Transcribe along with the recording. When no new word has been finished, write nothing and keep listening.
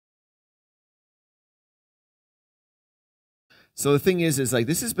So the thing is like,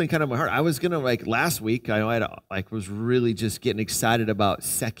 this has been kind of my heart. I was going to, like, last week, was really just getting excited about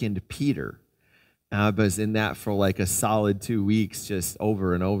 2 Peter. I was in that for like a solid 2 weeks, just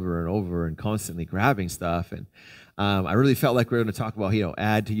over and over and over and constantly grabbing stuff. And I really felt like we were going to talk about,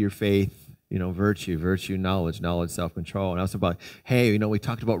 add to your faith, virtue, knowledge, self-control. And I was about, hey, we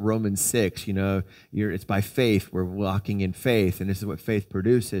talked about Romans 6, it's by faith. We're walking in faith, and this is what faith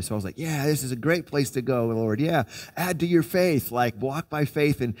produces. So I was like, yeah, this is a great place to go, Lord. Yeah, add to your faith, like walk by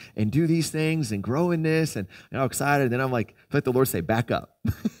faith and do these things and grow in this. And I'm excited. And then I'm like, let the Lord say, back up.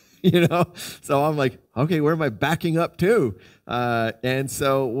 So I'm like, okay, where am I backing up to? And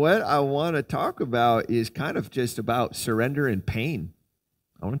so what I want to talk about is kind of just about surrender and pain.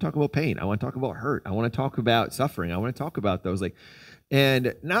 I want to talk about pain. I want to talk about hurt. I want to talk about suffering. I want to talk about those,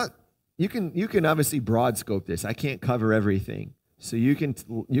 and not, you can obviously broad scope this. I can't cover everything. So you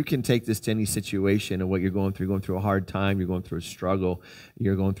can take this to any situation and what you're going through a hard time, you're going through a struggle,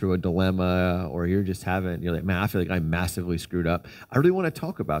 you're going through a dilemma, or you're like, man, I feel like I'm massively screwed up. I really want to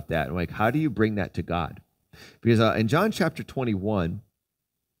talk about that. And like, how do you bring that to God? Because in John chapter 21,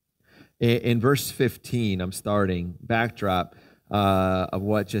 in verse 15, I'm starting, backdrop of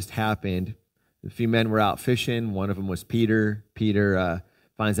what just happened. A few men were out fishing. One of them was Peter. Peter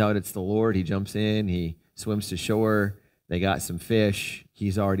finds out it's the Lord. He jumps in. He swims to shore. They got some fish.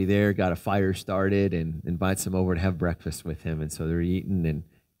 He's already there, got a fire started, and invites them over to have breakfast with him. And so they're eating, and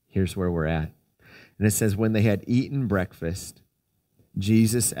here's where we're at. And it says, when they had eaten breakfast,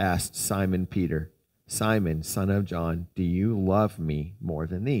 Jesus asked Simon Peter, Simon, son of John, do you love me more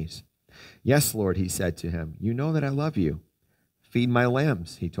than these? Yes, Lord, he said to him, you know that I love you. Feed my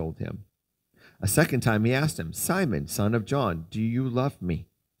lambs, he told him. A second time he asked him, Simon, son of John, do you love me?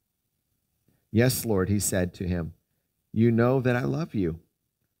 Yes, Lord, he said to him, you know that I love you.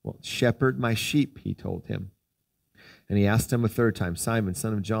 Well, shepherd my sheep, he told him. And he asked him a third time, Simon,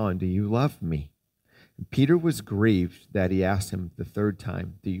 son of John, do you love me? And Peter was grieved that he asked him the third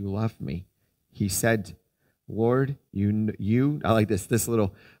time, do you love me? He said, Lord, you I like this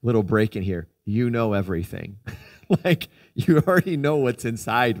little break in here. You know everything. Like, you already know what's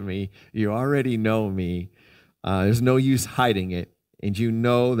inside me. You already know me. There's no use hiding it. And you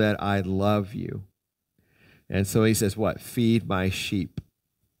know that I love you. And so he says, what? Feed my sheep.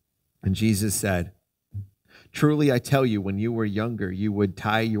 And Jesus said, truly I tell you, when you were younger, you would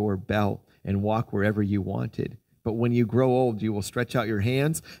tie your belt and walk wherever you wanted. But when you grow old, you will stretch out your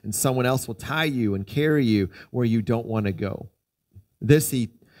hands, and someone else will tie you and carry you where you don't want to go. This he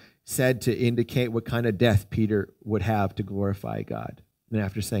said to indicate what kind of death Peter would have to glorify God. And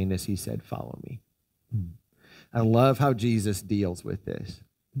after saying this, he said, follow me. I love how Jesus deals with this.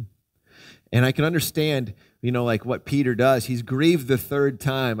 And I can understand, like what Peter does. He's grieved the third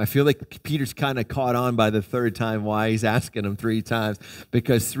time. I feel like Peter's kind of caught on by the third time why he's asking him 3 times,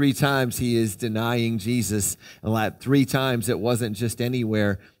 because 3 times he is denying Jesus. And 3 times it wasn't just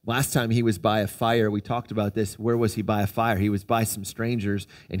anywhere. Last time he was by a fire. We talked about this. Where was he by a fire? He was by some strangers,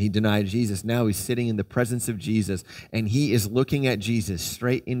 and he denied Jesus. Now he's sitting in the presence of Jesus, and he is looking at Jesus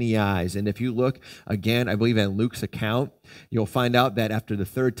straight in the eyes. And if you look again, I believe in Luke's account, you'll find out that after the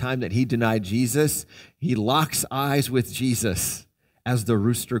third time that he denied Jesus, he locks eyes with Jesus as the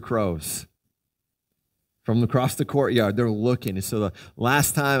rooster crows. From across the courtyard, they're looking. And so the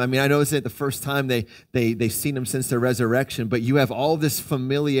last time, I know it's the first time they've seen him since the resurrection, but you have all this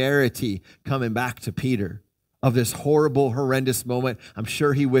familiarity coming back to Peter of this horrible, horrendous moment. I'm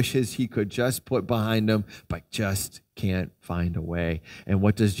sure he wishes he could just put behind him, but just can't find a way. And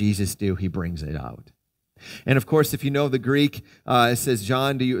what does Jesus do? He brings it out. And of course, if you know the Greek, it says,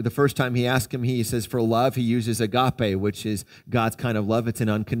 John, the first time he asked him, he says for love, he uses agape, which is God's kind of love. It's an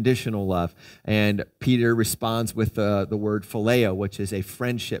unconditional love. And Peter responds with the word phileo, which is a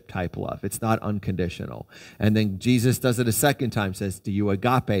friendship type love. It's not unconditional. And then Jesus does it a second time, says, do you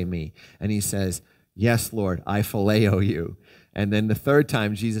agape me? And he says, yes, Lord, I phileo you. And then the third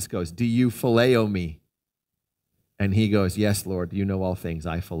time, Jesus goes, do you phileo me? And he goes, yes, Lord, you know all things,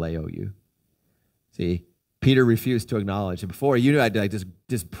 I phileo you. See, Peter refused to acknowledge it. Before, I had like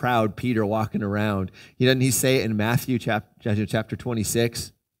this proud Peter walking around. He say it in Matthew chapter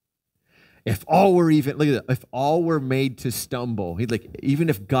 26. If all were if all were made to stumble, even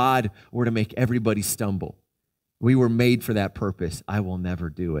if God were to make everybody stumble, we were made for that purpose. I will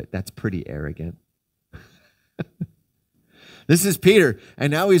never do it. That's pretty arrogant. This is Peter,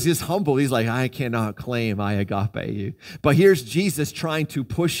 and now he's just humble. He's like, I cannot claim I agape you. But here's Jesus trying to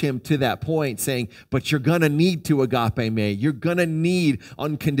push him to that point, saying, but you're going to need to agape me. You're going to need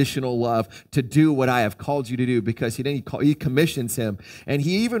unconditional love to do what I have called you to do, because he commissions him, and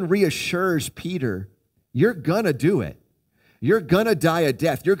he even reassures Peter, you're going to do it. You're going to die a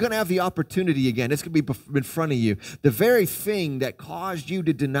death. You're going to have the opportunity again. It's going to be in front of you. The very thing that caused you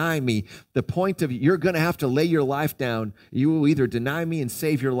to deny me, the point of you're going to have to lay your life down. You will either deny me and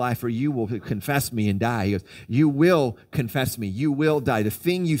save your life, or you will confess me and die. He goes, you will confess me. You will die. The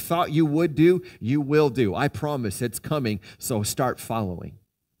thing you thought you would do, you will do. I promise it's coming, so start following.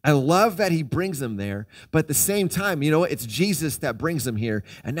 I love that he brings them there, but at the same time, it's Jesus that brings them here,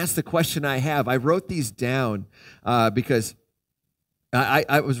 and that's the question I have. I wrote these down because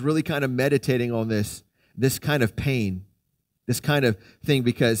I was really kind of meditating on this kind of pain, this kind of thing,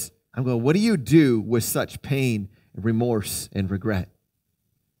 because I'm going, what do you do with such pain, remorse, and regret?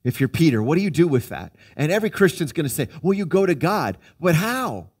 If you're Peter, what do you do with that? And every Christian's going to say, well, you go to God. But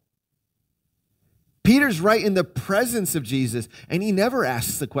how? Peter's right in the presence of Jesus, and he never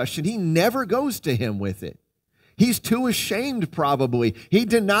asks the question. He never goes to him with it. He's too ashamed, probably. He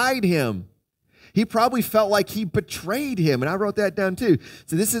denied him. He probably felt like he betrayed him, and I wrote that down too.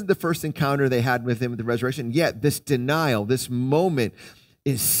 So this is the first encounter they had with him at the resurrection, yet this denial, this moment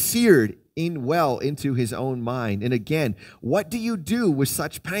is seared well into his own mind. And again, what do you do with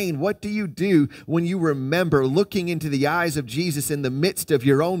such pain? What do you do when you remember looking into the eyes of Jesus in the midst of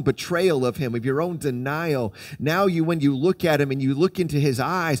your own betrayal of him, of your own denial? Now when you look at him and you look into his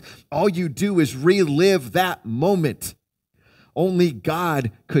eyes, all you do is relive that moment. Only God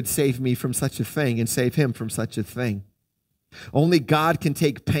could save me from such a thing and save him from such a thing. Only God can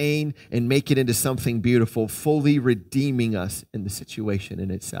take pain and make it into something beautiful, fully redeeming us in the situation in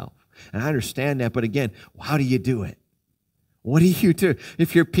itself. And I understand that, but again, how do you do it? What do you do?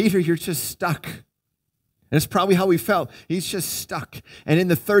 If you're Peter, you're just stuck. And it's probably how he felt. He's just stuck. And then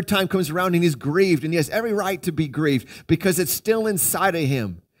the third time comes around and he's grieved, and he has every right to be grieved because it's still inside of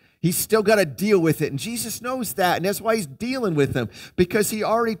him. He's still got to deal with it. And Jesus knows that. And that's why he's dealing with them, because he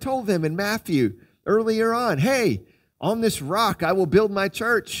already told them in Matthew earlier on, hey, on this rock I will build my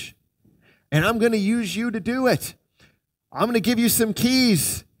church. And I'm going to use you to do it. I'm going to give you some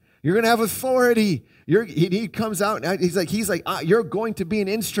keys. You're going to have authority. He comes out and he's like, you're going to be an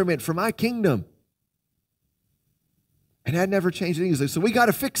instrument for my kingdom. And that never changed anything. He's like, so we got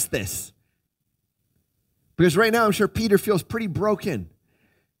to fix this. Because right now I'm sure Peter feels pretty broken.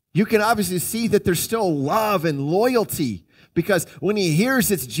 You can obviously see that there's still love and loyalty, because when he hears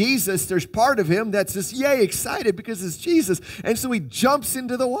it's Jesus, there's part of him that's just, yay, excited because it's Jesus. And so he jumps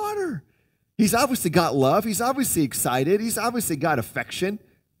into the water. He's obviously got love. He's obviously excited. He's obviously got affection.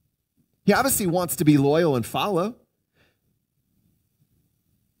 He obviously wants to be loyal and follow.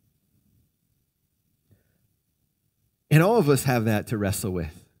 And all of us have that to wrestle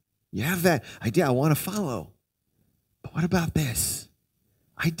with. You have that idea, I want to follow. But what about this?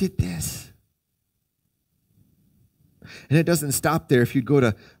 I did this. And it doesn't stop there. If you'd go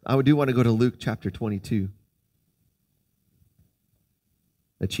to, I do want to go to Luke chapter 22.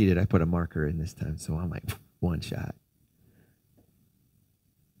 I cheated. I put a marker in this time, so I'm like, one shot.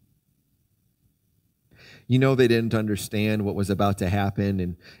 They didn't understand what was about to happen.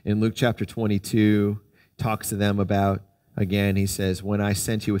 And in Luke chapter 22, talks to them about, again, he says, when I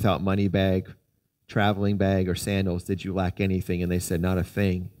sent you without money bag, traveling bag, or sandals, did you lack anything? And they said, not a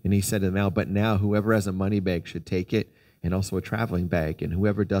thing. And he said to them, but now whoever has a money bag should take it, and also a traveling bag. And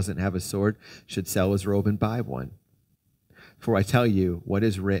whoever doesn't have a sword should sell his robe and buy one. For I tell you, what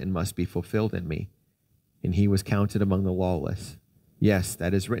is written must be fulfilled in me. And he was counted among the lawless. Yes,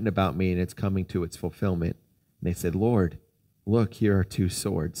 that is written about me, and it's coming to its fulfillment. And they said, Lord, look, here are 2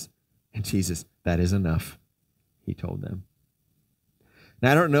 swords. And Jesus, that is enough, he told them.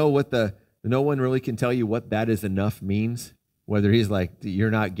 Now, I don't know no one really can tell you what that is enough means. Whether he's like,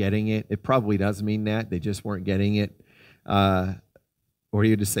 you're not getting it. It probably does mean that. They just weren't getting it. Or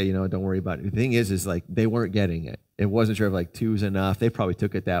you just say, don't worry about it. The thing is like, they weren't getting it. It wasn't sure if 2's enough. They probably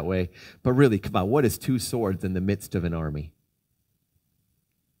took it that way. But really, come on, what is 2 swords in the midst of an army?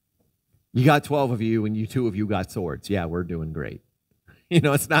 You got 12 of you, and 2 of you got swords. Yeah, we're doing great.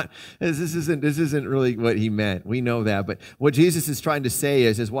 It's not, this isn't really what he meant. We know that. But what Jesus is trying to say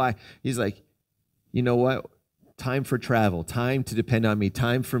is why he's like, you know what? Time for travel, time to depend on me,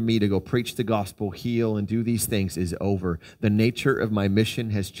 time for me to go preach the gospel, heal, and do these things is over. The nature of my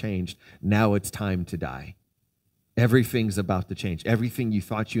mission has changed. Now it's time to die. Everything's about to change. Everything you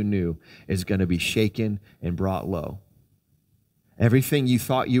thought you knew is going to be shaken and brought low. Everything you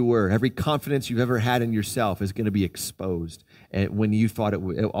thought you were, every confidence you've ever had in yourself is going to be exposed. And when you thought it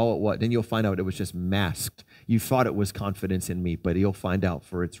was, then you'll find out it was just masked. You thought it was confidence in me, but you'll find out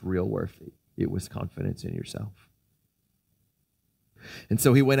for its real worth, it was confidence in yourself. And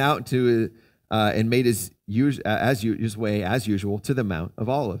so he went out to and made his way as usual to the Mount of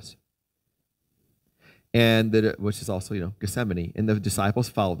Olives. which is also, Gethsemane. And the disciples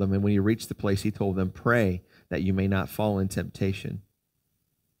followed them. And when he reached the place, he told them, pray that you may not fall in temptation.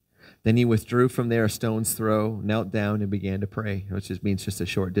 Then he withdrew from there a stone's throw, knelt down, and began to pray, which just means just a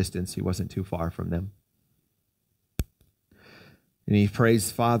short distance. He wasn't too far from them. And he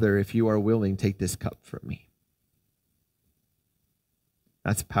prays, Father, if you are willing, take this cup from me.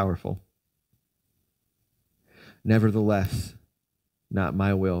 That's powerful. Nevertheless, not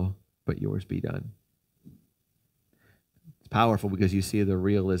my will, but yours be done. It's powerful because you see the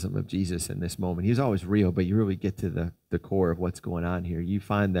realism of Jesus in this moment. He's always real, but you really get to the core of what's going on here. You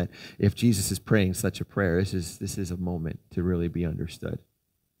find that if Jesus is praying such a prayer, this is a moment to really be understood.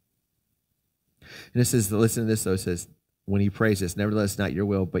 And it says, listen to this though, it says, when he prays this, nevertheless, not your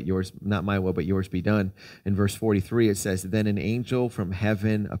will, but yours, not my will, but yours be done. In verse 43, it says, then an angel from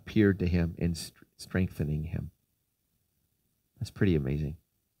heaven appeared to him and strengthening him. That's pretty amazing.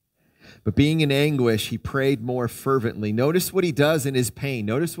 But being in anguish, he prayed more fervently. Notice what he does in his pain.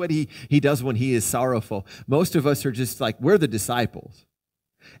 Notice what he does when he is sorrowful. Most of us are just like, we're the disciples.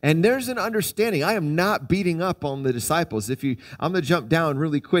 And there's an understanding. I am not beating up on the disciples. I'm going to jump down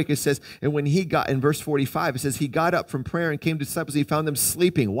really quick. It says, and when he got, in verse 45, it says, he got up from prayer and came to disciples. He found them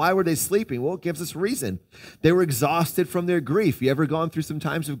sleeping. Why were they sleeping? Well, it gives us reason. They were exhausted from their grief. You ever gone through some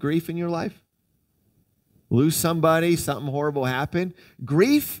times of grief in your life? Lose somebody, something horrible happened.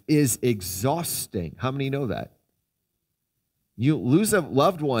 Grief is exhausting. How many know that? You lose a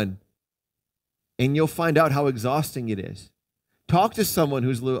loved one, and you'll find out how exhausting it is. Talk to someone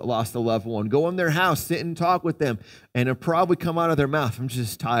who's lost a loved one. Go in their house, sit and talk with them, and it'll probably come out of their mouth, I'm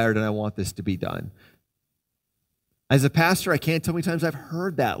just tired and I want this to be done. As a pastor, I can't tell how many times I've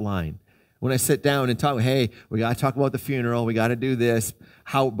heard that line. When I sit down and talk, hey, we got to talk about the funeral, we got to do this.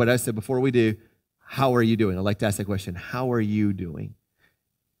 But I said, before we do, how are you doing? I like to ask that question. How are you doing?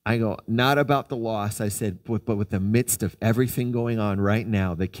 I go, not about the loss. I said, but with the midst of everything going on right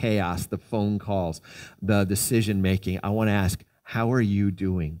now, the chaos, the phone calls, the decision making, I want to ask, how are you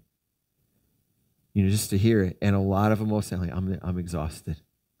doing? Just to hear it. And a lot of them will say, like, I'm exhausted.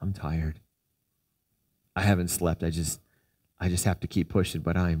 I'm tired. I haven't slept. I just have to keep pushing,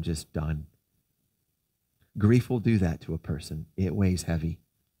 but I am just done. Grief will do that to a person. It weighs heavy.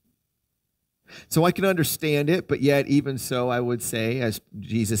 So I can understand it, but yet even so, I would say, as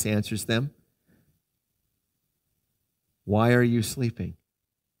Jesus answers them, why are you sleeping?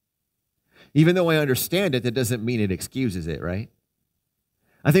 Even though I understand it, that doesn't mean it excuses it, right?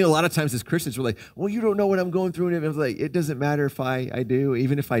 I think a lot of times as Christians, we're like, well, you don't know what I'm going through. And it's like, it doesn't matter if I do.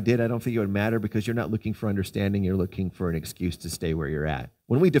 Even if I did, I don't think it would matter because you're not looking for understanding. You're looking for an excuse to stay where you're at.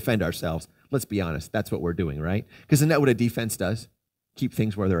 When we defend ourselves, let's be honest, that's what we're doing, right? Because isn't that what a defense does? Keep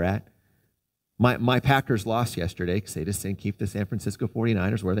things where they're at. My Packers lost yesterday because they just didn't keep the San Francisco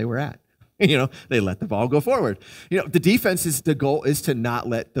 49ers where they were at. They let the ball go forward. The defense the goal is to not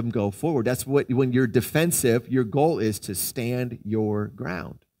let them go forward. That's when you're defensive, your goal is to stand your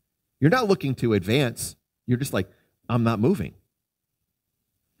ground. You're not looking to advance. You're just like, I'm not moving.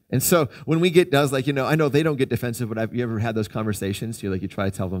 And so when we get does like, I know they don't get defensive, but have you ever had those conversations? You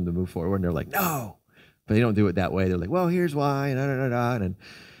try to tell them to move forward and they're like, no, but they don't do it that way. They're like, well, here's why, and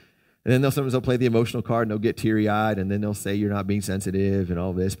then sometimes they'll play the emotional card and they'll get teary-eyed and then they'll say you're not being sensitive and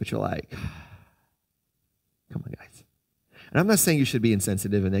all this, but you're like, come on, guys. And I'm not saying you should be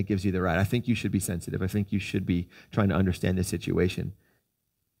insensitive and that gives you the right. I think you should be sensitive. I think you should be trying to understand the situation.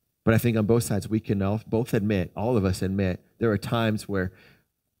 But I think on both sides, we can both admit, all of us admit, there are times where,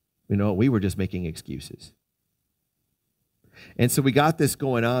 we were just making excuses. And so we got this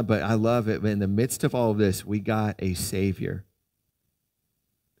going on, but I love it. In the midst of all of this, we got a Savior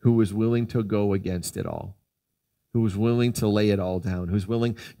who was willing to go against it all, who was willing to lay it all down, who's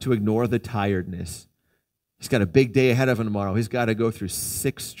willing to ignore the tiredness. He's got a big day ahead of him tomorrow. He's got to go through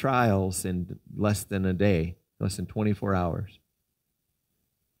 6 trials in less than a day, less than 24 hours.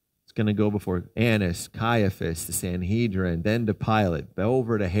 He's going to go before Annas, Caiaphas, the Sanhedrin, then to Pilate,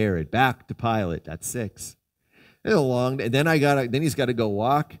 over to Herod, back to Pilate. That's 6. It's a long day. Then he's got to go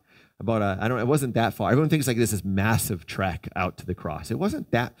walk it wasn't that far. Everyone thinks like this is massive trek out to the cross. It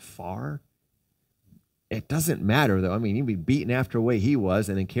wasn't that far. It doesn't matter though. He'd be beaten after the way he was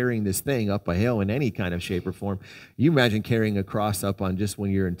and then carrying this thing up a hill in any kind of shape or form. You imagine carrying a cross up on just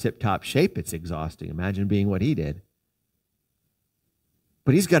when you're in tip-top shape, it's exhausting. Imagine being what he did.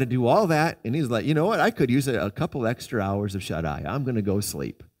 But he's got to do all that, and he's like, you know what? I could use a couple extra hours of shut-eye. I'm going to go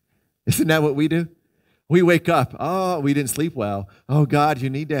sleep. Isn't that what we do? We wake up, oh, we didn't sleep well. Oh, God, you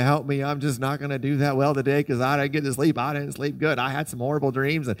need to help me. I'm just not going to do that well today because I didn't get to sleep. I didn't sleep good. I had some horrible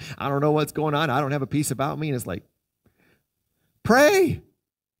dreams, and I don't know what's going on. I don't have a peace about me. And it's like, pray.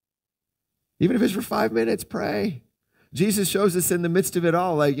 Even if it's for 5 minutes, pray. Jesus shows us in the midst of it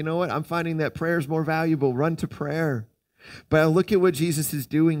all, like, you know what? I'm finding that prayer is more valuable. Run to prayer. But look at what Jesus is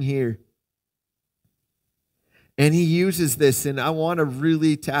doing here. And he uses this, and I want to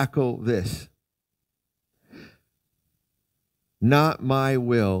really tackle this. Not my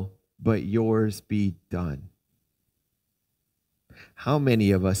will, but yours be done. How many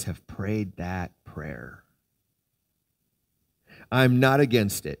of us have prayed that prayer? I'm not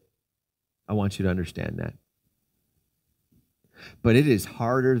against it. I want you to understand that. But it is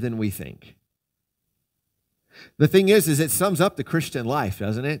harder than we think. The thing is it sums up the Christian life,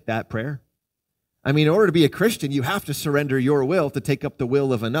 doesn't it, that prayer? I mean, in order to be a Christian, you have to surrender your will to take up the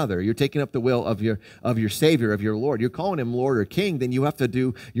will of another. You're taking up the will of your Savior, of your Lord. You're calling him Lord or King, then you have to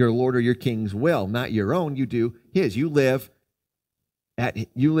do your Lord or your King's will, not your own. You do his. You live at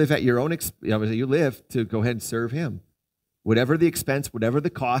your own you live to go ahead and serve him. Whatever the expense, whatever the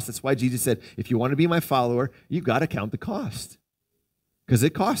cost. That's why Jesus said, if you want to be my follower, you've got to count the cost. Because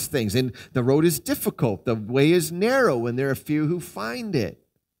it costs things. And the road is difficult. The way is narrow, and there are few who find it.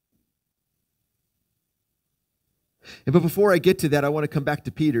 But before I get to that, I want to come back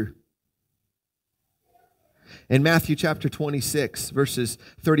to Peter. In Matthew chapter 26, verses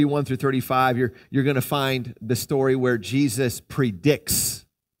 31 through 35, you're going to find the story where Jesus predicts.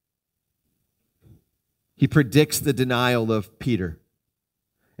 He predicts the denial of Peter.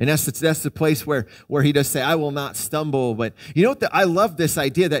 And that's the place where he does say, I will not stumble. But you know what? I love this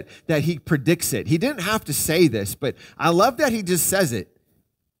idea that he predicts it. He didn't have to say this, but I love that he just says it.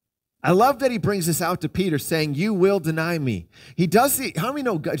 I love that he brings this out to Peter saying, you will deny me. He does it. How many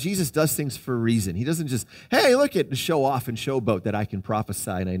know Jesus does things for a reason? He doesn't just, hey, look at the show off and showboat that I can prophesy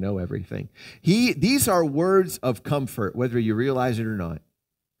and I know everything. These are words of comfort, whether you realize it or not.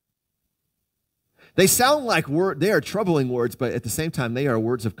 They sound like they are troubling words, but at the same time, they are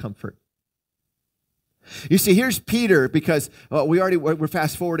words of comfort. You see, here's Peter, because we're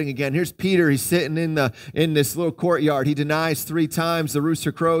fast forwarding again. Here's Peter. He's sitting in this little courtyard. He denies 3 times. The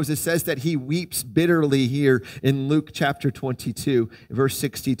rooster crows. It says that he weeps bitterly here in Luke chapter 22, verse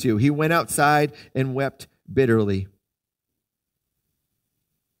 62. He went outside and wept bitterly.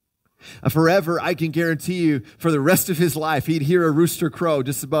 Forever, I can guarantee you, for the rest of his life, he'd hear a rooster crow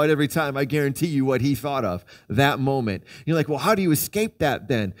just about every time. I guarantee you what he thought of that moment. You're like, well, how do you escape that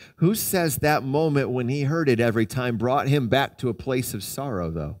then? Who says that moment when he heard it every time brought him back to a place of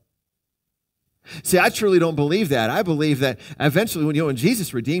sorrow, though? See, I truly don't believe that. I believe that eventually when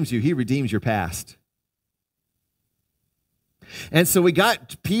Jesus redeems you, he redeems your past. And so we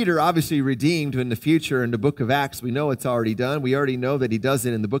got Peter obviously redeemed in the future in the book of Acts. We know it's already done. We already know that he does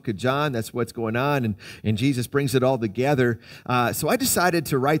it in the book of John. That's what's going on. And Jesus brings it all together. So I decided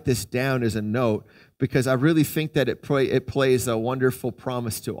to write this down as a note because I really think that it plays a wonderful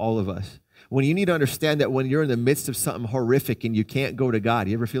promise to all of us. When you need to understand that when you're in the midst of something horrific and you can't go to God,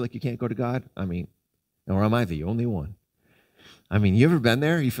 you ever feel like you can't go to God? I mean, or am I the only one? I mean, you ever been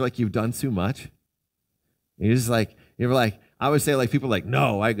there? You feel like you've done too much? You're just like, I would say, like, people are like,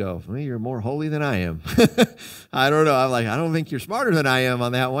 no. I go, well, you're more holy than I am. I don't know. I'm like, I don't think you're smarter than I am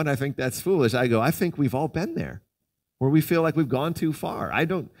on that one. I think that's foolish. I go, I think we've all been there where we feel like we've gone too far. I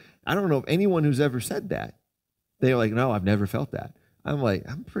don't know of anyone who's ever said that. They're like, no, I've never felt that. I'm like,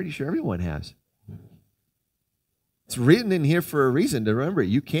 I'm pretty sure everyone has. It's written in here for a reason to remember.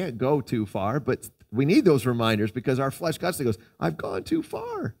 You can't go too far, but we need those reminders because our flesh constantly goes, I've gone too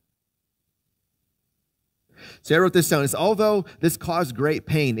far. So I wrote this down. It's although this caused great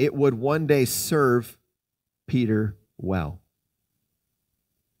pain, it would one day serve Peter well.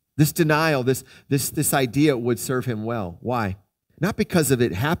 This denial, this idea would serve him well. Why? Not because of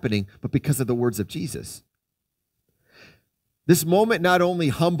it happening, but because of the words of Jesus. This moment not only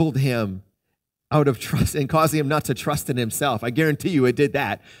humbled him out of trust and causing him not to trust in himself. I guarantee you it did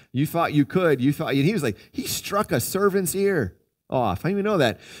that. You thought you could. He was like, he struck a servant's ear off. How do you know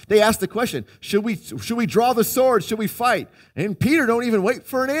that? They asked the question, should we draw the sword? Should we fight? And Peter don't even wait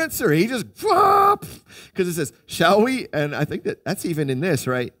for an answer. He just, because it says, shall we? And I think that's even in this,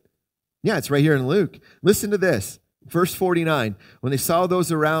 right? Yeah, it's right here in Luke. Listen to this. Verse 49, when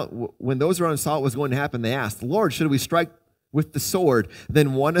those around saw what was going to happen, they asked, Lord, should we strike with the sword?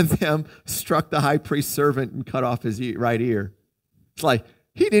 Then one of them struck the high priest's servant and cut off his right ear. It's like,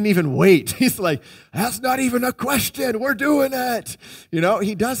 he didn't even wait. He's like, that's not even a question. We're doing it.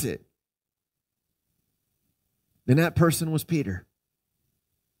 He does it. And that person was Peter.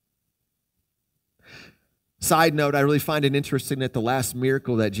 Side note, I really find it interesting that the last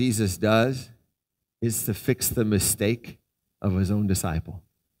miracle that Jesus does is to fix the mistake of his own disciple.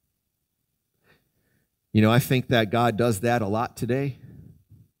 I think that God does that a lot today.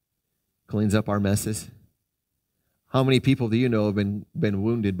 cleans up our messes. How many people do you know have been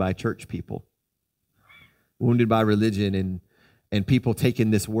wounded by church people? Wounded by religion and people taking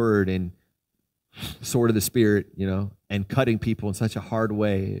this word and sword of the Spirit, and cutting people in such a hard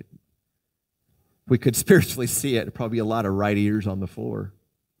way. If we could spiritually see it, there'd probably be a lot of right ears on the floor.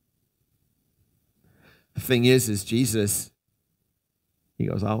 The thing is Jesus, he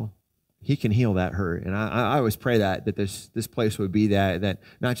goes, he can heal that hurt. And I always pray that this place would be that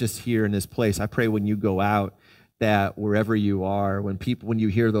not just here in this place. I pray when you go out, that wherever you are, when you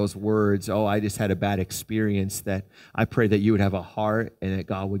hear those words, I just had a bad experience, that I pray that you would have a heart and that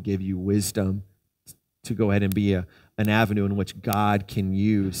God would give you wisdom to go ahead and be an avenue in which God can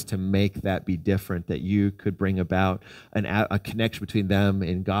use to make that be different, that you could bring about a connection between them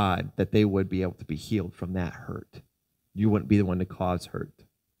and God, that they would be able to be healed from that hurt. You wouldn't be the one to cause hurt.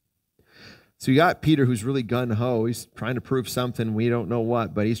 So you got Peter, who's really gung-ho. He's trying to prove something. We don't know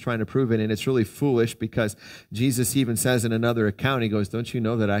what, but he's trying to prove it, and it's really foolish because Jesus even says in another account, he goes, don't you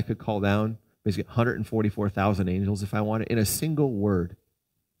know that I could call down basically 144,000 angels if I wanted, in a single word?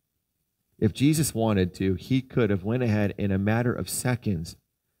 If Jesus wanted to, he could have went ahead in a matter of seconds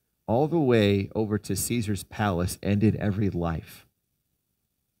all the way over to Caesar's palace, ended every life.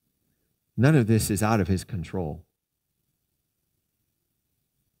 None of this is out of his control.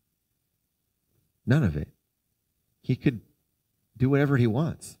 None of it. He could do whatever he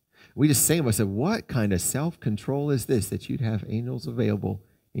wants. We just say to myself, what kind of self-control is this, that you'd have angels available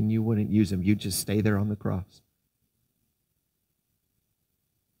and you wouldn't use them? You'd just stay there on the cross.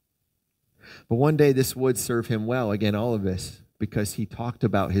 But one day this would serve him well, again, all of this, because he talked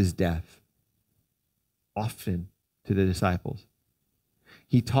about his death often to the disciples.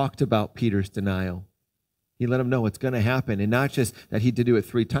 He talked about Peter's denial. He let them know it's going to happen. And not just that he did do it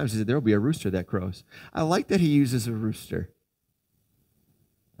 3 times. He said, there will be a rooster that crows. I like that he uses a rooster.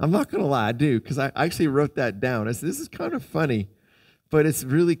 I'm not going to lie, I do, because I actually wrote that down. I said, this is kind of funny, but it's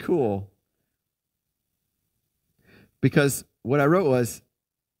really cool. Because what I wrote was,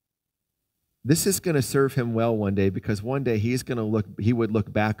 this is going to serve him well one day, because one day he would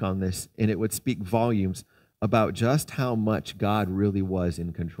look back on this and it would speak volumes about just how much God really was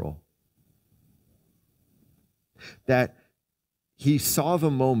in control. That he saw the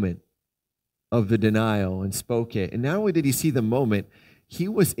moment of the denial and spoke it. And not only did he see the moment, he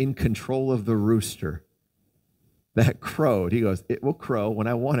was in control of the rooster that crowed. He goes, it will crow when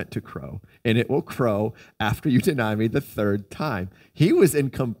I want it to crow, and it will crow after you deny me the 3rd time. He was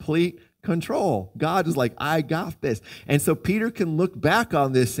in complete control. God is like, I got this. And so Peter can look back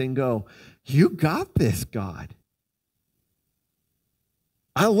on this and go, you got this, God.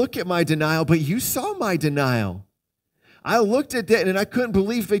 I look at my denial, but you saw my denial. I looked at that and I couldn't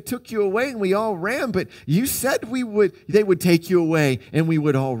believe they took you away and we all ran, but you said they would take you away and we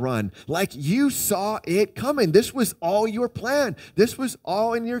would all run. Like you saw it coming. This was all your plan. This was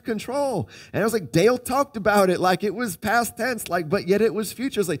all in your control. And I was like, Dale talked about it like it was past tense, but yet it was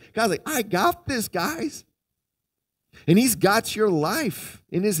future. It's like, God's like, I got this, guys. And he's got your life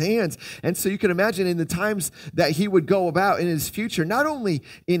in his hands. And so you can imagine in the times that he would go about in his future, not only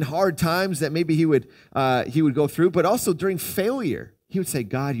in hard times that maybe he would go through, but also during failure. He would say,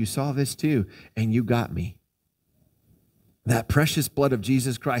 God, you saw this too, and you got me. That precious blood of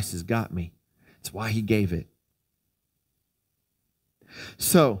Jesus Christ has got me. It's why he gave it.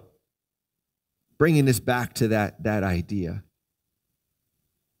 So, bringing this back to that idea.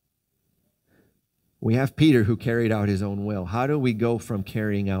 We have Peter who carried out his own will. How do we go from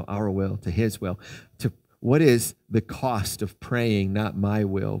carrying out our will to his will? To what is the cost of praying, not my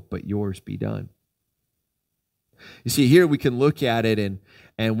will, but yours be done? You see, here we can look at it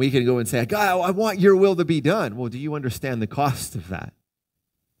and we can go and say, God, I want your will to be done. Well, do you understand the cost of that?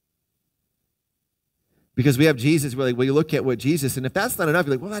 Because we have Jesus, we're like, well, you look at what Jesus, and if that's not enough,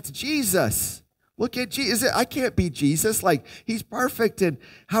 you're like, well, that's Jesus. Look at Jesus. I can't be Jesus. Like, he's perfect. And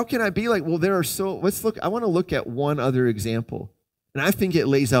how can I be like, well, let's look. I want to look at one other example. And I think it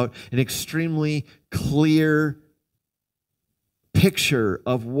lays out an extremely clear picture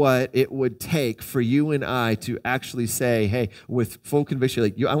of what it would take for you and I to actually say, hey, with full conviction,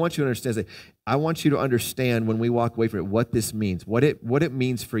 I want you to understand. I want you to understand when we walk away from it, what this means, what it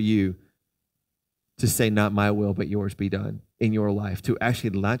means for you to say, not my will, but yours be done in your life, to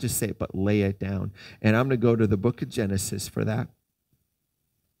actually not just say it, but lay it down. And I'm going to go to the book of Genesis for that.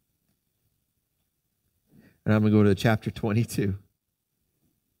 And I'm going to go to chapter 22.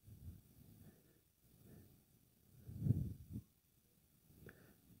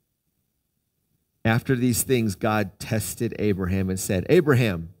 After these things, God tested Abraham and said,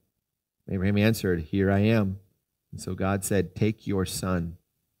 Abraham. Abraham answered, here I am. And so God said, take your son,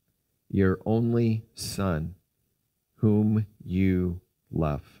 your only son, whom you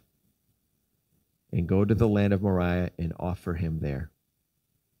love, and go to the land of Moriah and offer him there.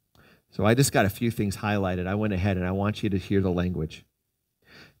 So I just got a few things highlighted. I went ahead and I want you to hear the language.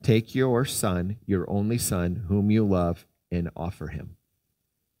 Take your son, your only son, whom you love, and offer him.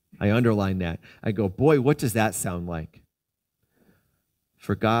 I underline that. I go, boy, what does that sound like?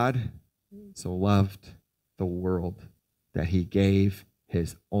 For God so loved the world that he gave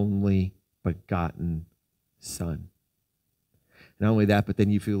his only begotten son. Not only that, but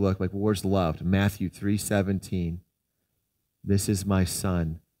then if you look, like, well, where's loved? Matthew 3:17. This is my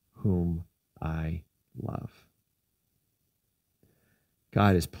son whom I love.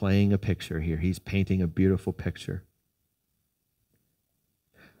 God is playing a picture here. He's painting a beautiful picture.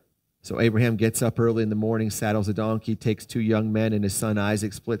 So Abraham gets up early in the morning, saddles a donkey, takes 2 young men, and his son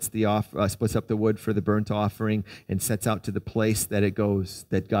Isaac splits up the wood for the burnt offering and sets out to the place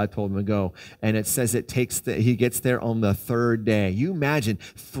that God told him to go. And it says he gets there on the 3rd day. You imagine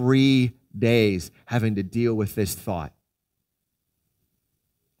 3 days having to deal with this thought.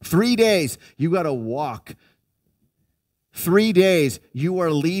 3 days you got to walk. 3 days you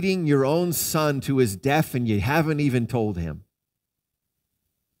are leading your own son to his death and you haven't even told him.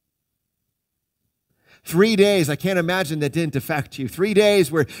 3 days, I can't imagine that didn't affect you. 3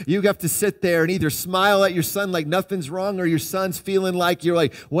 days where you have to sit there and either smile at your son like nothing's wrong, or your son's feeling like you're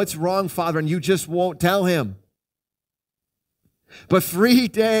like, what's wrong, Father? And you just won't tell him. But 3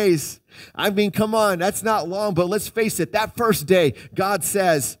 days, I mean, come on, that's not long, but let's face it, that first day, God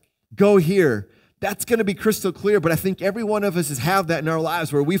says, go here. That's going to be crystal clear, but I think every one of us has had that in our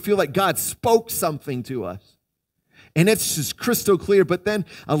lives where we feel like God spoke something to us. And it's just crystal clear, but then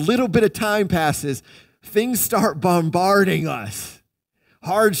a little bit of time passes. Things start bombarding us.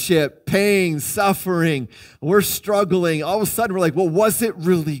 Hardship, pain, suffering. We're struggling. All of a sudden, we're like, well, was it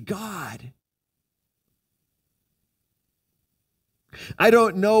really God? I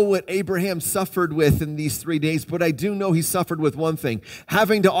don't know what Abraham suffered with in these 3 days, but I do know he suffered with one thing,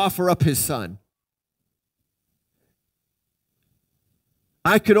 having to offer up his son.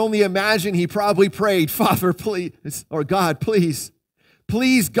 I could only imagine he probably prayed, Father, please, or God, please.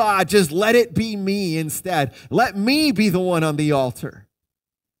 Please, God, just let it be me instead. Let me be the one on the altar.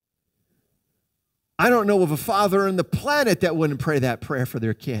 I don't know of a father on the planet that wouldn't pray that prayer for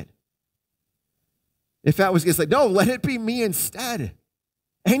their kid. If that was, it's like, no, let it be me instead.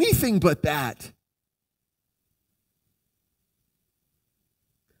 Anything but that.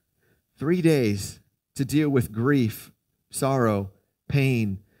 3 days to deal with grief, sorrow,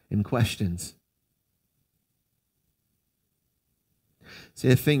 pain, and questions. See,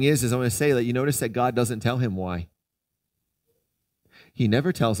 the thing is I want to say that you notice that God doesn't tell him why. He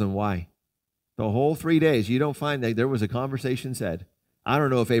never tells him why. The whole 3 days, you don't find that there was a conversation said. I don't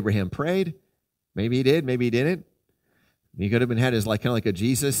know if Abraham prayed. Maybe he did, maybe he didn't. He could have been had his kind of like a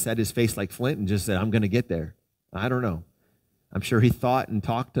Jesus, set his face like flint and just said, I'm going to get there. I don't know. I'm sure he thought and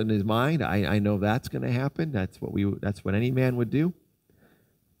talked in his mind. I know that's going to happen. That's what any man would do.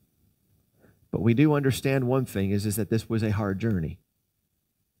 But we do understand one thing is that this was a hard journey.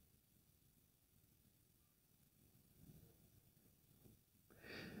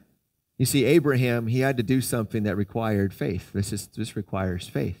 You see, Abraham, he had to do something that required faith. This requires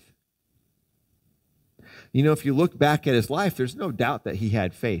faith. You know, if you look back at his life, there's no doubt that he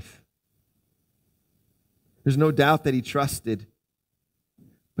had faith. There's no doubt that he trusted.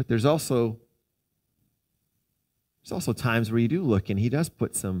 But there's also times where you do look and he does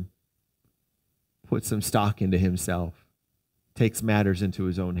put some stock into himself, takes matters into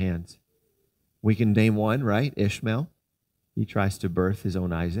his own hands. We can name one, right? Ishmael. He tries to birth his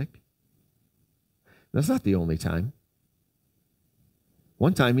own Isaac. That's not the only time.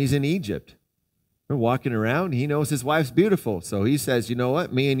 One time he's in Egypt. They're walking around. He knows his wife's beautiful. So he says, you know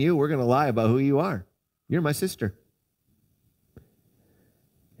what? Me and you, we're going to lie about who you are. You're my sister.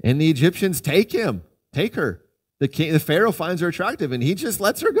 And the Egyptians take her. The Pharaoh finds her attractive and he just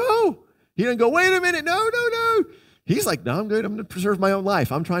lets her go. He doesn't go, wait a minute. No. He's like, no, I'm good. I'm going to preserve my own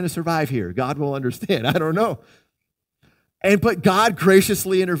life. I'm trying to survive here. God will understand. I don't know. But God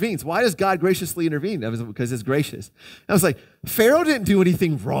graciously intervenes. Why does God graciously intervene? That was because it's gracious. I was like, Pharaoh didn't do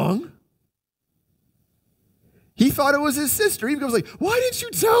anything wrong. He thought it was his sister. He goes like, why didn't you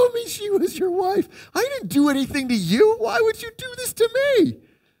tell me she was your wife? I didn't do anything to you. Why would you do this to me? And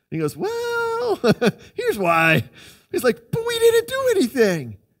he goes, well, here's why. He's like, but we didn't do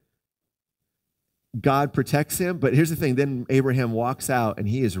anything. God protects him. But here's the thing. Then Abraham walks out and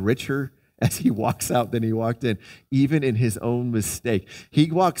he is richer as he walks out than he walked in, even in his own mistake.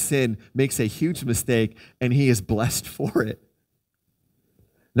 He walks in, makes a huge mistake, and he is blessed for it.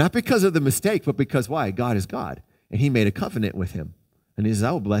 Not because of the mistake, but because why? God is God. And he made a covenant with him. And he says,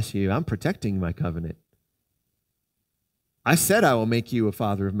 I will bless you. I'm protecting my covenant. I said I will make you a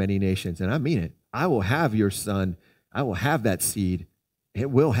father of many nations, and I mean it. I will have your son. I will have that seed.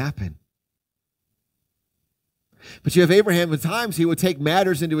 It will happen. But you have Abraham, at times he would take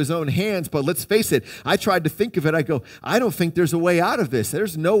matters into his own hands, but let's face it, I tried to think of it. I go, I don't think there's a way out of this.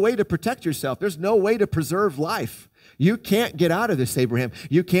 There's no way to protect yourself. There's no way to preserve life. You can't get out of this, Abraham.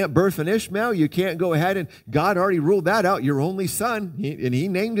 You can't birth an Ishmael. You can't go ahead, and God already ruled that out. Your only son, and he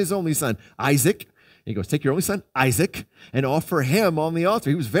named his only son Isaac. He goes, take your only son, Isaac, and offer him on the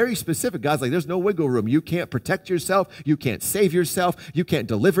altar. He was very specific. God's like, there's no wiggle room. You can't protect yourself. You can't save yourself. You can't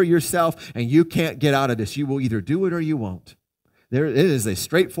deliver yourself, and you can't get out of this. You will either do it or you won't. It is a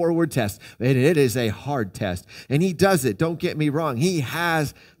straightforward test, and it is a hard test. And he does it. Don't get me wrong. He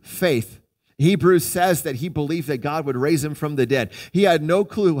has faith. Hebrews says that he believed that God would raise him from the dead. He had no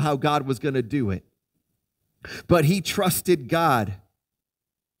clue how God was going to do it, but he trusted God.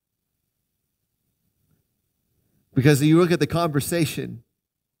 Because you look at the conversation,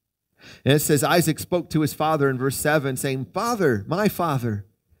 and it says Isaac spoke to his father in verse 7, saying, Father, my father.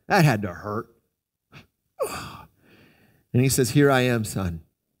 That had to hurt. And he says, here I am, son.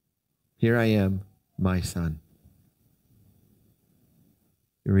 Here I am, my son.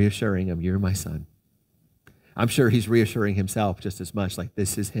 You're reassuring him, you're my son. I'm sure he's reassuring himself just as much, like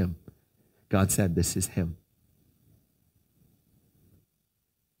this is him. God said this is him.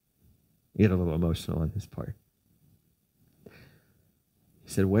 You get a little emotional on this part.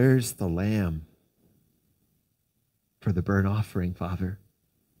 He said, where's the lamb for the burnt offering, Father?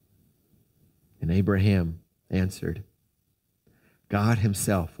 And Abraham answered, God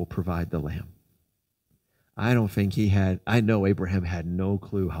himself will provide the lamb. I know Abraham had no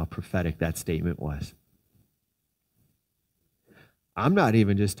clue how prophetic that statement was. I'm not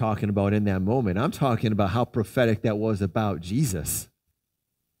even just talking about in that moment. I'm talking about how prophetic that was about Jesus.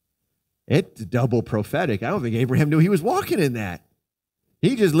 It's double prophetic. I don't think Abraham knew he was walking in that.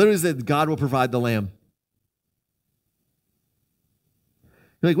 He just literally said, God will provide the lamb.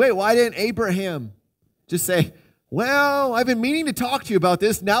 You're like, wait, why didn't Abraham just say, well, I've been meaning to talk to you about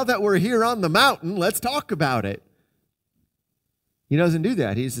this. Now that we're here on the mountain, let's talk about it. He doesn't do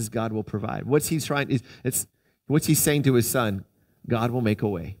that. He says, God will provide. What's he saying to his son? God will make a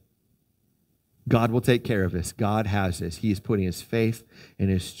way. God will take care of this. God has this. He is putting his faith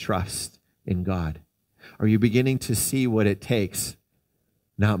and his trust in God. Are you beginning to see what it takes?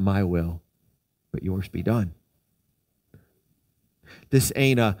 Not my will, but yours be done. This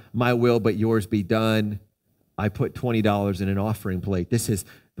ain't a my will, but yours be done. I put $20 in an offering plate. This is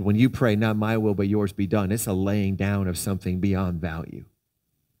when you pray, not my will, but yours be done. It's a laying down of something beyond value.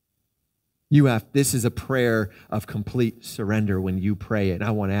 This is a prayer of complete surrender when you pray it. And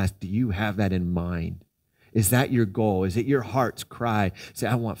I want to ask, do you have that in mind? Is that your goal? Is it your heart's cry? Say,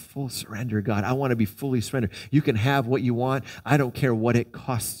 I want full surrender, God. I want to be fully surrendered. You can have what you want. I don't care what it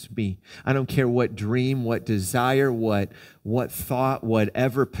costs me. I don't care what dream, what desire, what thought,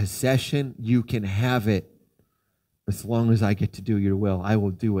 whatever possession, you can have it. As long as I get to do your will, I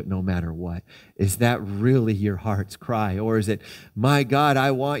will do it no matter what. Is that really your heart's cry? Or is it, my God,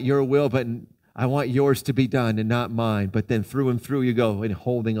 I want your will, but I want yours to be done and not mine. But then through and through you go and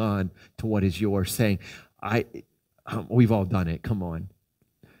holding on to what is yours, saying, we've all done it. Come on.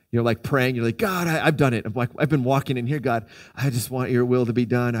 You're like praying. You're like, God, I've done it. I've been walking in here, God. I just want your will to be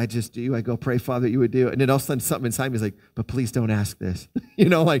done. I just do. I go pray, Father, that you would do it. And then all of a sudden something inside me is like, but please don't ask this.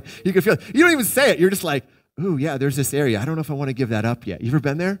 Like you can feel it. You don't even say it. You're just like, ooh, yeah, there's this area. I don't know if I want to give that up yet. You ever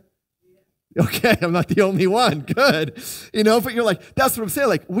been there? Okay, I'm not the only one. Good. But you're like, that's what I'm saying.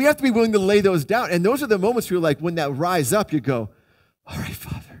 Like, we have to be willing to lay those down. And those are the moments where you're like, when that rise up, you go, all right,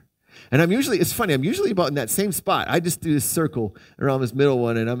 Father. And it's funny, I'm usually about in that same spot. I just do this circle around this middle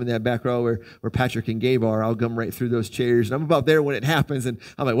one, and I'm in that back row where Patrick and Gabe are. I'll come right through those chairs, and I'm about there when it happens. And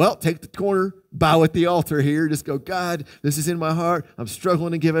I'm like, well, take the corner, bow at the altar here. Just go, God, this is in my heart. I'm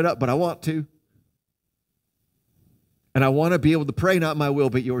struggling to give it up, but I want to. And I want to be able to pray, not my will,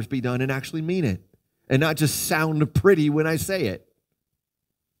 but yours be done, and actually mean it. And not just sound pretty when I say it.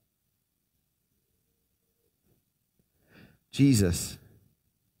 Jesus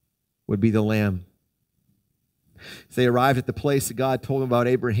would be the lamb. As they arrived at the place that God told him about,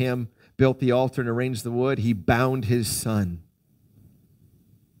 Abraham built the altar and arranged the wood. He bound his son.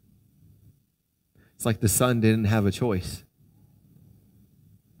 It's like the son didn't have a choice.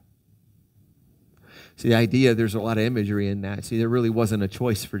 See, the idea, there's a lot of imagery in that. See, there really wasn't a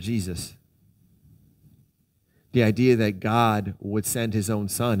choice for Jesus. The idea that God would send his own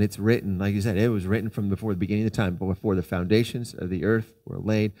son, it's written, like you said, it was written from before the beginning of the time, but before the foundations of the earth were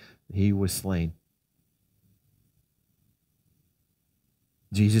laid, he was slain.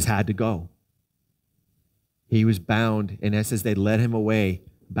 Jesus had to go. He was bound, and it says they led him away,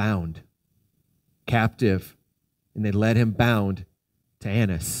 bound, captive, and they led him bound to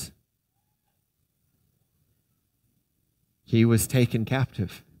Annas. He was taken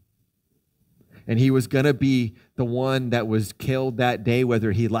captive. And he was going to be the one that was killed that day,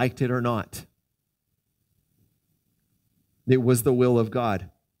 whether he liked it or not. It was the will of God.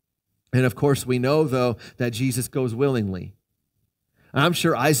 And of course, we know, though, that Jesus goes willingly. I'm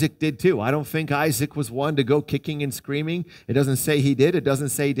sure Isaac did too. I don't think Isaac was one to go kicking and screaming. It doesn't say he did. It doesn't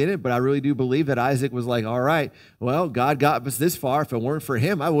say he didn't. But I really do believe that Isaac was like, all right, well, God got us this far. If it weren't for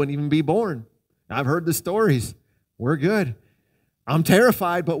him, I wouldn't even be born. I've heard the stories. We're good. I'm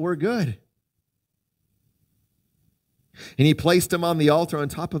terrified, but we're good. And he placed him on the altar on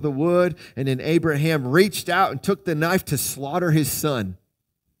top of the wood. And then Abraham reached out and took the knife to slaughter his son.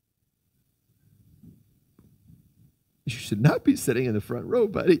 You should not be sitting in the front row,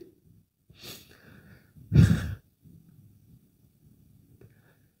 buddy.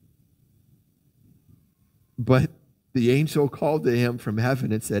 But the angel called to him from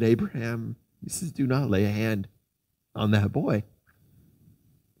heaven and said, Abraham, he says, do not lay a hand on that boy.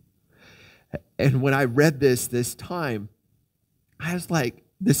 And when I read this time, I was like,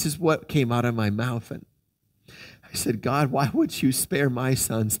 this is what came out of my mouth. And I said, God, why would you spare my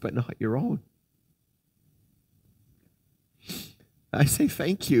sons but not your own? I say,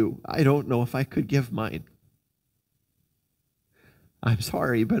 thank you. I don't know if I could give mine. I'm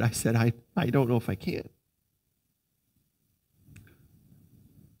sorry, but I said, I don't know if I can.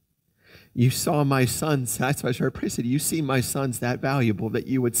 You saw my sons. That's why I started praying. I said, you see my sons that valuable that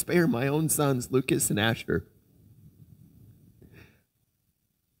you would spare my own sons, Lucas and Asher.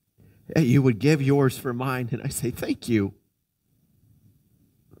 That you would give yours for mine. And I say, thank you.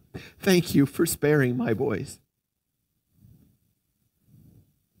 Thank you for sparing my boys.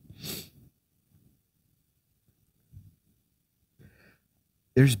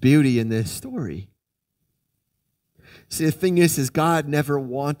 There's beauty in this story. See, the thing is God never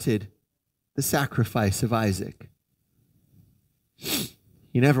wanted the sacrifice of Isaac. He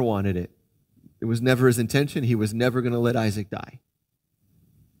never wanted it. It was never his intention. He was never going to let Isaac die.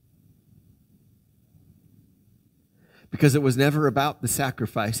 Because it was never about the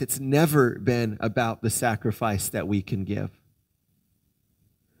sacrifice. It's never been about the sacrifice that we can give.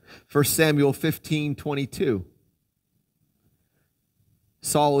 1 Samuel 15:22.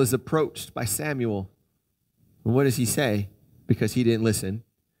 Saul is approached by Samuel. And what does he say? Because he didn't listen.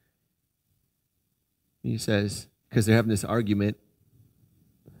 He says, because they're having this argument,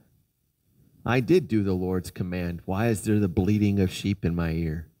 I did do the Lord's command. Why is there the bleating of sheep in my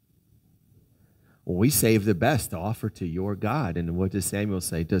ear? Well, we save the best to offer to your God. And what does Samuel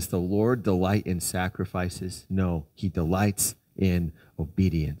say? Does the Lord delight in sacrifices? No, he delights in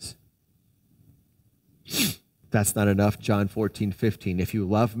obedience. That's not enough. John 14:15. If you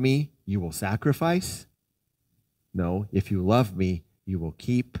love me, you will sacrifice. No, if you love me, you will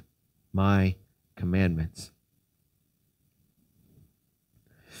keep my commandments.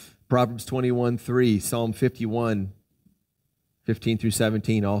 Proverbs 21:3, Psalm 51, 15 through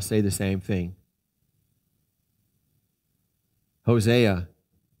 17, all say the same thing. Hosea,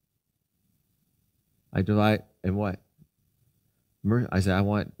 I delight in what? I say I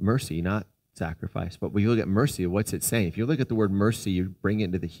want mercy, not sacrifice. But when you look at mercy, what's it saying? If you look at the word mercy, you bring it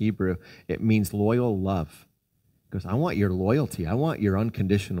into the Hebrew, it means loyal love. It goes, I want your loyalty. I want your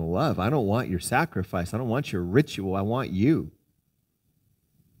unconditional love. I don't want your sacrifice. I don't want your ritual. I want you.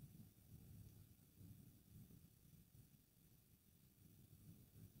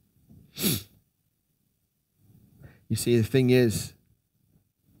 You see, the thing is,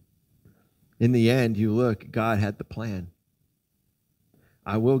 in the end, you look, God had the plan.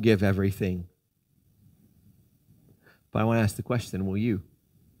 I will give everything. But I want to ask the question, will you?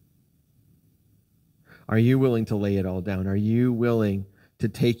 Are you willing to lay it all down? Are you willing to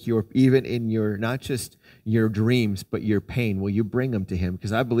take your, even in your, not just your dreams, but your pain, will you bring them to him?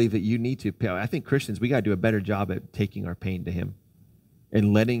 Because I believe that you need to. I think Christians, we got to do a better job at taking our pain to him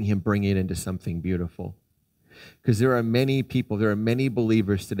and letting him bring it into something beautiful. Because there are many people, there are many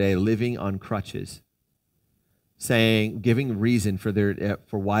believers today living on crutches. giving reason for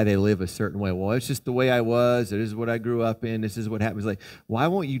why they live a certain way. Well, it's just the way I was. It is what I grew up in. This is what happens. Like, why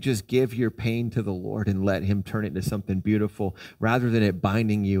won't you just give your pain to the Lord and let him turn it into something beautiful? Rather than it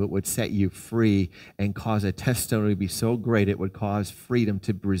binding you, it would set you free and cause a testimony to be so great it would cause freedom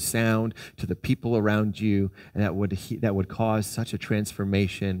to resound to the people around you, and that would cause such a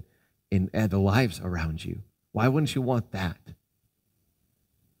transformation in the lives around you. Why wouldn't you want that?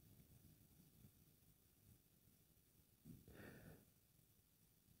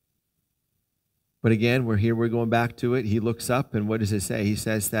 But again, we're going back to it. He looks up, and what does it say? He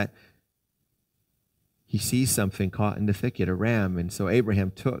says that he sees something caught in the thicket, a ram. And so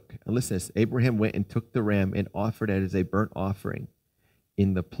Abraham Abraham went and took the ram and offered it as a burnt offering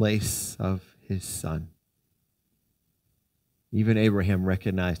in the place of his son. Even Abraham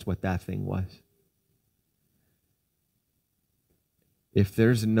recognized what that thing was. If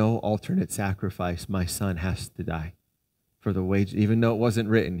there's no alternate sacrifice, my son has to die. For the wage, even though it wasn't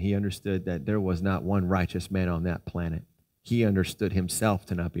written, he understood that there was not one righteous man on that planet. He understood himself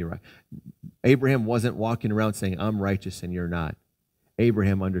to not be right. Abraham wasn't walking around saying, I'm righteous and you're not.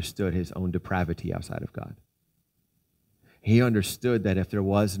 Abraham understood his own depravity outside of God. He understood that if there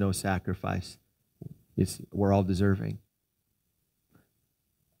was no sacrifice, we're all deserving.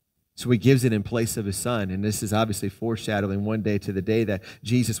 So he gives it in place of his son. And this is obviously foreshadowing one day to the day that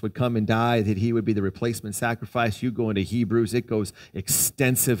Jesus would come and die, that he would be the replacement sacrifice. You go into Hebrews, it goes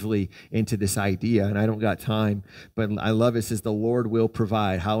extensively into this idea. And I don't got time, but I love it. It says, the Lord will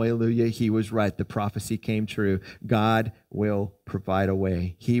provide. Hallelujah. He was right. The prophecy came true. God will provide a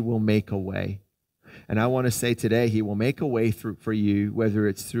way. He will make a way. And I want to say today, he will make a way for you, whether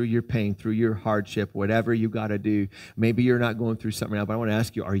it's through your pain, through your hardship, whatever you got to do. Maybe you're not going through something now, but I want to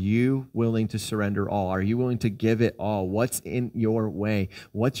ask you, are you willing to surrender all? Are you willing to give it all? What's in your way?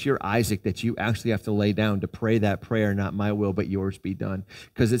 What's your Isaac that you actually have to lay down to pray that prayer, not my will, but yours be done?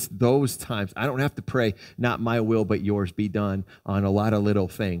 Because it's those times. I don't have to pray, not my will, but yours be done on a lot of little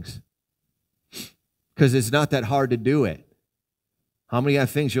things. Because it's not that hard to do it. How many have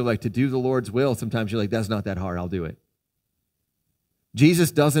things you're like, to do the Lord's will? Sometimes you're like, that's not that hard, I'll do it.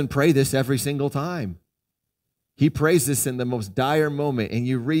 Jesus doesn't pray this every single time. He prays this in the most dire moment. And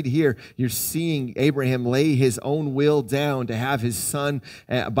you read here, you're seeing Abraham lay his own will down to have his son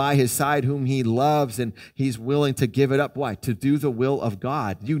by his side whom he loves, and he's willing to give it up. Why? To do the will of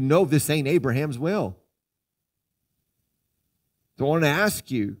God. You know this ain't Abraham's will. So I want to ask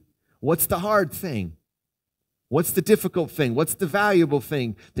you, what's the hard thing? What's the difficult thing? What's the valuable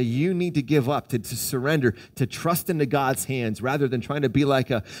thing that you need to give up, to surrender, to trust into God's hands rather than trying to be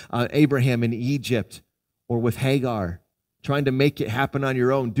like Abraham in Egypt or with Hagar, trying to make it happen on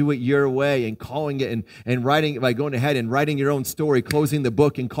your own, do it your way, and calling it and writing by going ahead and writing your own story, closing the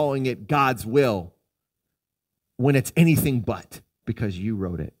book and calling it God's will when it's anything but because you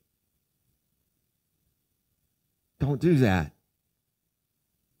wrote it. Don't do that.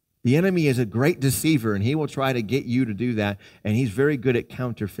 The enemy is a great deceiver, and he will try to get you to do that, and he's very good at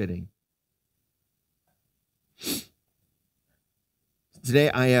counterfeiting.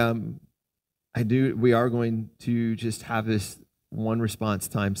 Today, we are going to just have this one response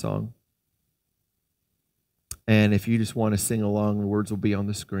time song. And if you just want to sing along, the words will be on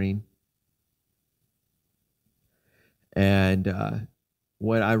the screen. And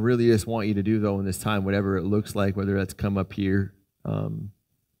what I really just want you to do, though, in this time, whatever it looks like, whether that's come up here,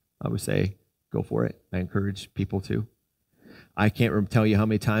 I would say go for it. I encourage people to. I can't tell you how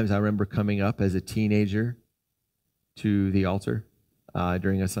many times I remember coming up as a teenager to the altar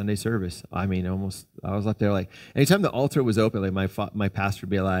during a Sunday service. I mean, I was up there like, anytime the altar was open, like my pastor would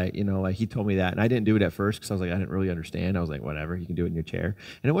be like, like he told me that. And I didn't do it at first because I was like, I didn't really understand. I was like, whatever, you can do it in your chair.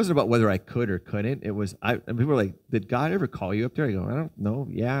 And it wasn't about whether I could or couldn't. It was, and people were like, did God ever call you up there? I go, I don't know.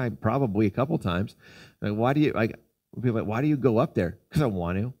 Yeah, probably a couple times. Like, why do you go up there? Because I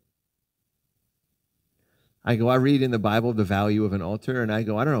want to. I read in the Bible the value of an altar, and I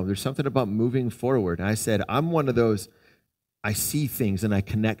don't know, there's something about moving forward. And I said, I'm one of those, I see things and I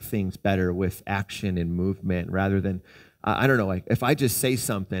connect things better with action and movement rather than, I don't know, like if I just say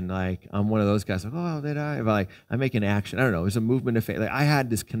something, like I'm one of those guys, like, oh, did I? If I make an action, I don't know, there's a movement of faith. Like I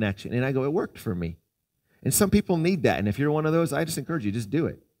had this connection, and I go, it worked for me. And some people need that, and if you're one of those, I just encourage you, just do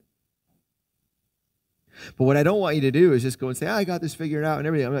it. But what I don't want you to do is just go and say, I got this figured out and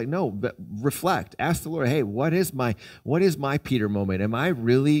everything. I'm like, no, but reflect. Ask the Lord, hey, what is my Peter moment? Am I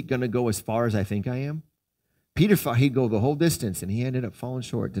really going to go as far as I think I am? Peter thought he'd go the whole distance, and he ended up falling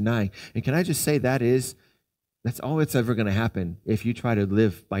short, denying. And can I just say that's all that's ever going to happen if you try to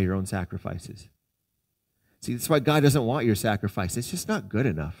live by your own sacrifices. See, that's why God doesn't want your sacrifice. It's just not good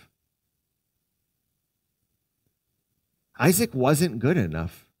enough. Isaac wasn't good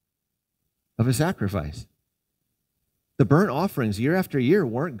enough of a sacrifice. The burnt offerings year after year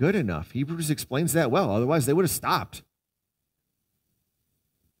weren't good enough. Hebrews explains that well. Otherwise, they would have stopped.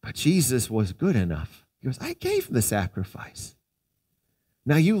 But Jesus was good enough. He goes, I gave the sacrifice.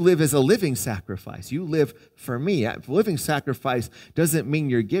 Now you live as a living sacrifice. You live for me. A living sacrifice doesn't mean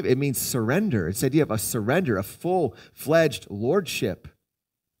you're giving. It means surrender. It said you have a surrender, a full-fledged lordship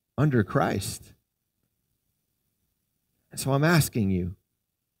under Christ. And so I'm asking you,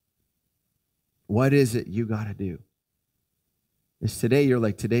 what is it you got to do? Is today you're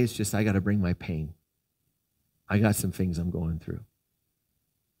like, today's just, I got to bring my pain. I got some things I'm going through.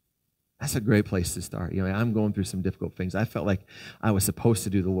 That's a great place to start. You know, I'm going through some difficult things. I felt like I was supposed to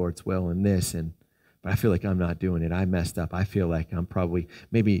do the Lord's will in this, but I feel like I'm not doing it. I messed up. I feel like I'm probably,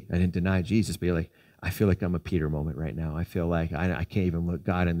 maybe I didn't deny Jesus, but you're like, I feel like I'm a Peter moment right now. I feel like I can't even look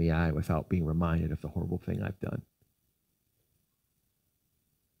God in the eye without being reminded of the horrible thing I've done.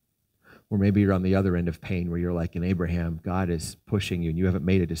 Or maybe you're on the other end of pain where you're like in Abraham, God is pushing you and you haven't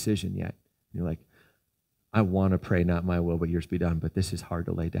made a decision yet. You're like, I want to pray, not my will, but yours be done, but this is hard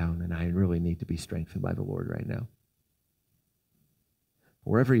to lay down, and I really need to be strengthened by the Lord right now.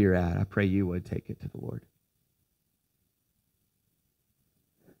 Wherever you're at, I pray you would take it to the Lord.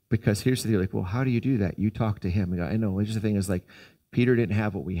 Because here's the deal, like, well, how do you do that? You talk to him. And go, I know, here's the thing is like, Peter didn't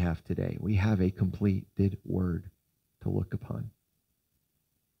have what we have today. We have a completed word to look upon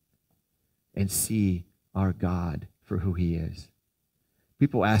and see our God for who he is.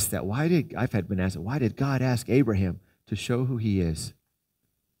 People ask that. I've been asked, why did God ask Abraham to show who he is?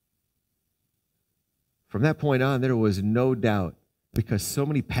 From that point on, there was no doubt, because so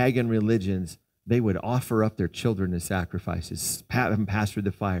many pagan religions, they would offer up their children as sacrifices, have them pass through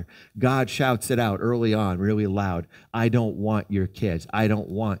the fire. God shouts it out early on, really loud. I don't want your kids. I don't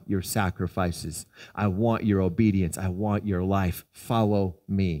want your sacrifices. I want your obedience. I want your life. Follow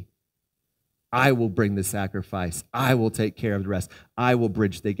me. I will bring the sacrifice. I will take care of the rest. I will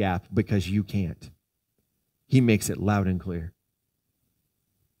bridge the gap because you can't. He makes it loud and clear.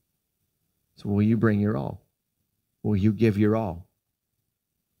 So will you bring your all? Will you give your all?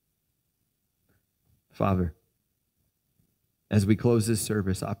 Father, as we close this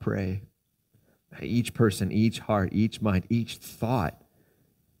service, I pray that each person, each heart, each mind, each thought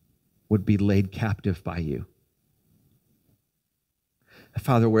would be laid captive by you.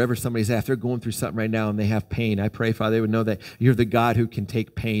 Father, wherever somebody's at, if they're going through something right now and they have pain, I pray, Father, they would know that you're the God who can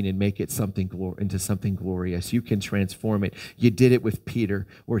take pain and make it into something glorious. You can transform it. You did it with Peter,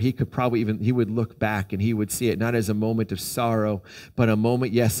 where he could probably he would look back and he would see it not as a moment of sorrow, but a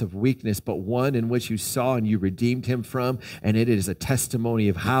moment, yes, of weakness, but one in which you saw and you redeemed him from, and it is a testimony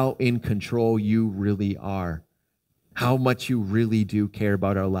of how in control you really are, how much you really do care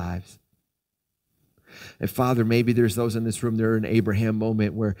about our lives. And Father, maybe there's those in this room, they're in an Abraham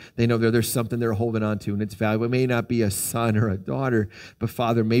moment where they know there's something they're holding on to and it's valuable. It may not be a son or a daughter, but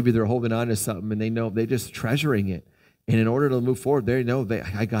Father, maybe they're holding on to something and they know they're just treasuring it. And in order to move forward, they know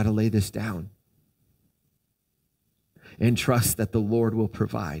I got to lay this down. And trust that the Lord will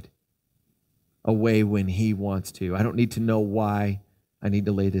provide a way when he wants to. I don't need to know why I need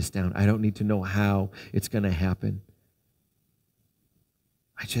to lay this down. I don't need to know how it's going to happen.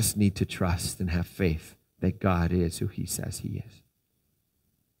 I just need to trust and have faith that God is who he says he is.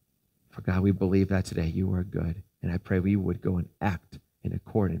 For God, we believe that today you are good. And I pray we would go and act in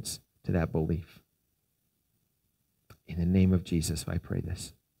accordance to that belief. In the name of Jesus, I pray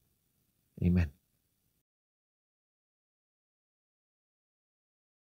this. Amen.